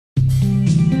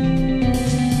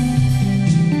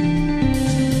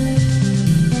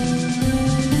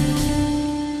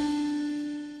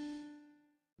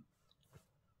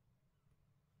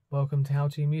welcome to How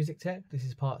to Music Tech. This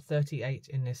is part 38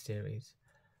 in this series.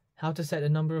 How to set the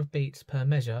number of beats per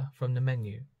measure from the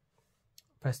menu.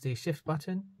 Press the shift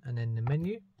button and then the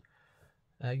menu.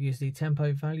 Use the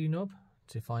tempo value knob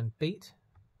to find beat,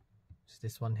 which is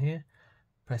this one here.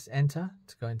 Press enter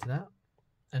to go into that.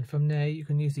 And from there you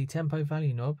can use the tempo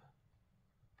value knob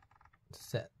to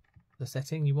set the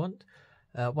setting you want.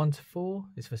 1 to 4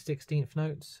 is for 16th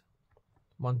notes.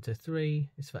 1 to 3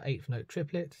 is for 8th note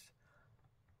triplets.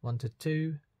 1 to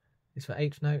 2 is for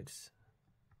 8th notes.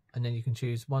 And then you can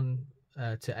choose 1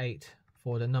 to 8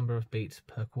 for the number of beats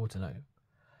per quarter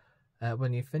note.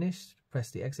 When you've finished, press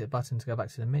the exit button to go back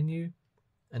to the menu,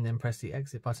 and then press the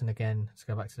exit button again to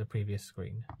go back to the previous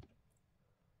screen.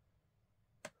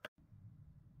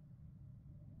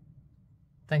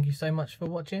 Thank you so much for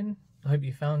watching. I hope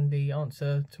you found the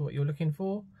answer to what you're looking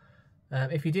for.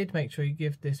 If you did, make sure you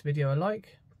give this video a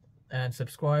like and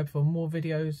subscribe for more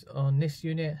videos on this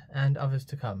unit and others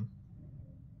to come.